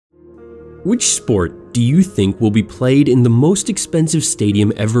Which sport do you think will be played in the most expensive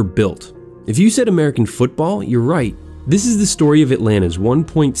stadium ever built? If you said American football, you're right. This is the story of Atlanta's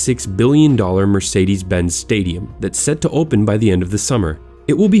 $1.6 billion Mercedes-Benz Stadium that's set to open by the end of the summer.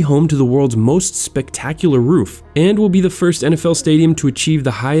 It will be home to the world's most spectacular roof, and will be the first NFL stadium to achieve the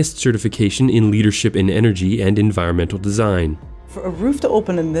highest certification in leadership in energy and environmental design. For a roof to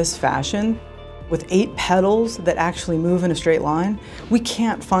open in this fashion, with 8 petals that actually move in a straight line, we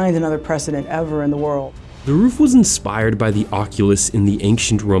can't find another precedent ever in the world. The roof was inspired by the oculus in the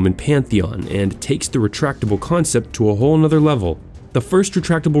ancient Roman pantheon and takes the retractable concept to a whole nother level. The first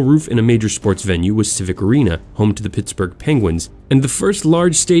retractable roof in a major sports venue was Civic Arena, home to the Pittsburgh Penguins, and the first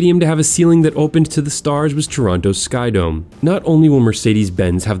large stadium to have a ceiling that opened to the stars was Toronto's Skydome. Not only will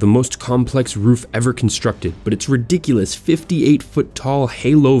Mercedes-Benz have the most complex roof ever constructed, but its ridiculous 58-foot tall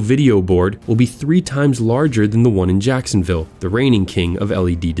Halo video board will be 3 times larger than the one in Jacksonville, the reigning king of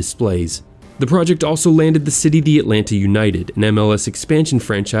LED displays. The project also landed the city the Atlanta United, an MLS expansion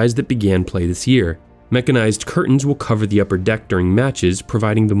franchise that began play this year. Mechanized curtains will cover the upper deck during matches,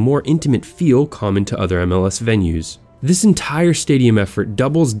 providing the more intimate feel common to other MLS venues. This entire stadium effort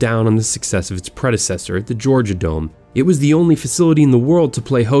doubles down on the success of its predecessor, the Georgia Dome. It was the only facility in the world to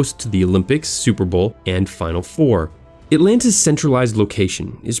play host to the Olympics, Super Bowl, and Final Four. Atlanta's centralized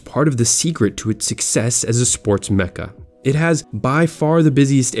location is part of the secret to its success as a sports mecca. It has by far the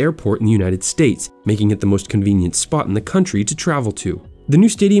busiest airport in the United States, making it the most convenient spot in the country to travel to. The new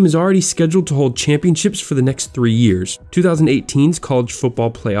stadium is already scheduled to hold championships for the next 3 years: 2018's College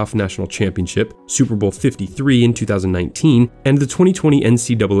Football Playoff National Championship, Super Bowl 53 in 2019, and the 2020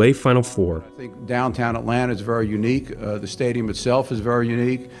 NCAA Final Four. I think downtown Atlanta is very unique. The stadium itself is very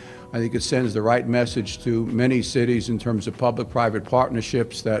unique. I think it sends the right message to many cities in terms of public-private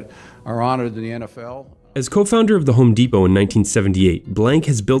partnerships that are honored in the NFL. As co-founder of the Home Depot in 1978, Blank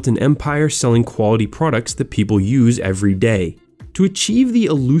has built an empire selling quality products that people use every day. To achieve the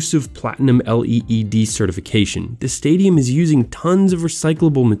elusive Platinum LEED certification, the stadium is using tons of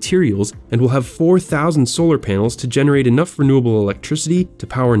recyclable materials and will have 4,000 solar panels to generate enough renewable electricity to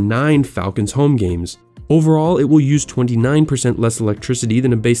power 9 Falcons home games. Overall, it will use 29% less electricity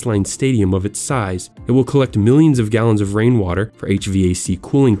than a baseline stadium of its size. It will collect millions of gallons of rainwater for HVAC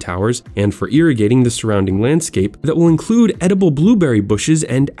cooling towers and for irrigating the surrounding landscape that will include edible blueberry bushes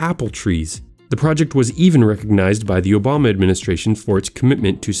and apple trees. The project was even recognized by the Obama administration for its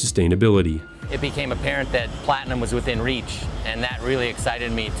commitment to sustainability. It became apparent that Platinum was within reach, and that really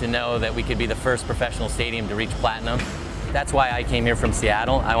excited me to know that we could be the first professional stadium to reach Platinum. That's why I came here from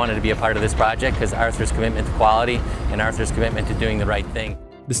Seattle. I wanted to be a part of this project because Arthur's commitment to quality and Arthur's commitment to doing the right thing.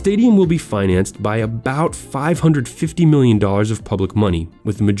 The stadium will be financed by about $550 million of public money,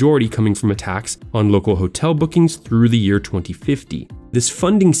 with the majority coming from a tax on local hotel bookings through the year 2050. This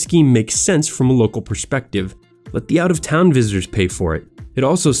funding scheme makes sense from a local perspective. Let the out-of-town visitors pay for it. It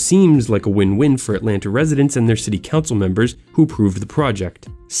also seems like a win-win for Atlanta residents and their city council members who approved the project.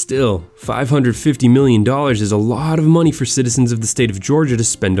 Still, $550 million is a lot of money for citizens of the state of Georgia to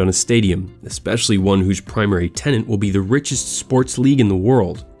spend on a stadium, especially one whose primary tenant will be the richest sports league in the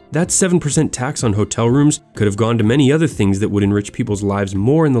world. That 7% tax on hotel rooms could have gone to many other things that would enrich people's lives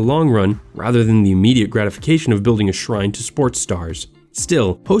more in the long run, rather than the immediate gratification of building a shrine to sports stars.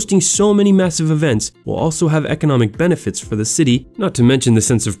 Still, hosting so many massive events will also have economic benefits for the city, not to mention the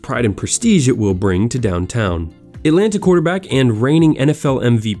sense of pride and prestige it will bring to downtown. Atlanta quarterback and reigning NFL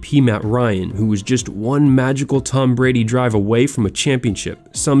MVP Matt Ryan, who was just one magical Tom Brady drive away from a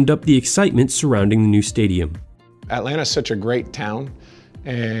championship, summed up the excitement surrounding the new stadium. Atlanta's such a great town,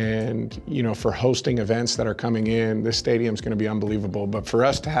 and for hosting events that are coming in, this stadium's going to be unbelievable. But for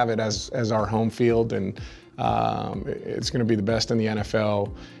us to have it as our home field, and it's going to be the best in the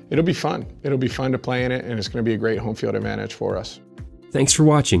NFL. It'll be fun. It'll be fun to play in it, and it's going to be a great home field advantage for us. Thanks for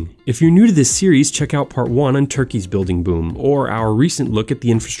watching. If you're new to this series, check out part 1 on Turkey's building boom, or our recent look at the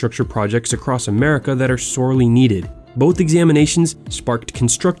infrastructure projects across America that are sorely needed. Both examinations sparked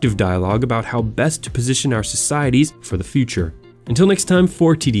constructive dialogue about how best to position our societies for the future. Until next time,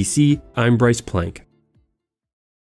 for TDC, I'm Bryce Plank.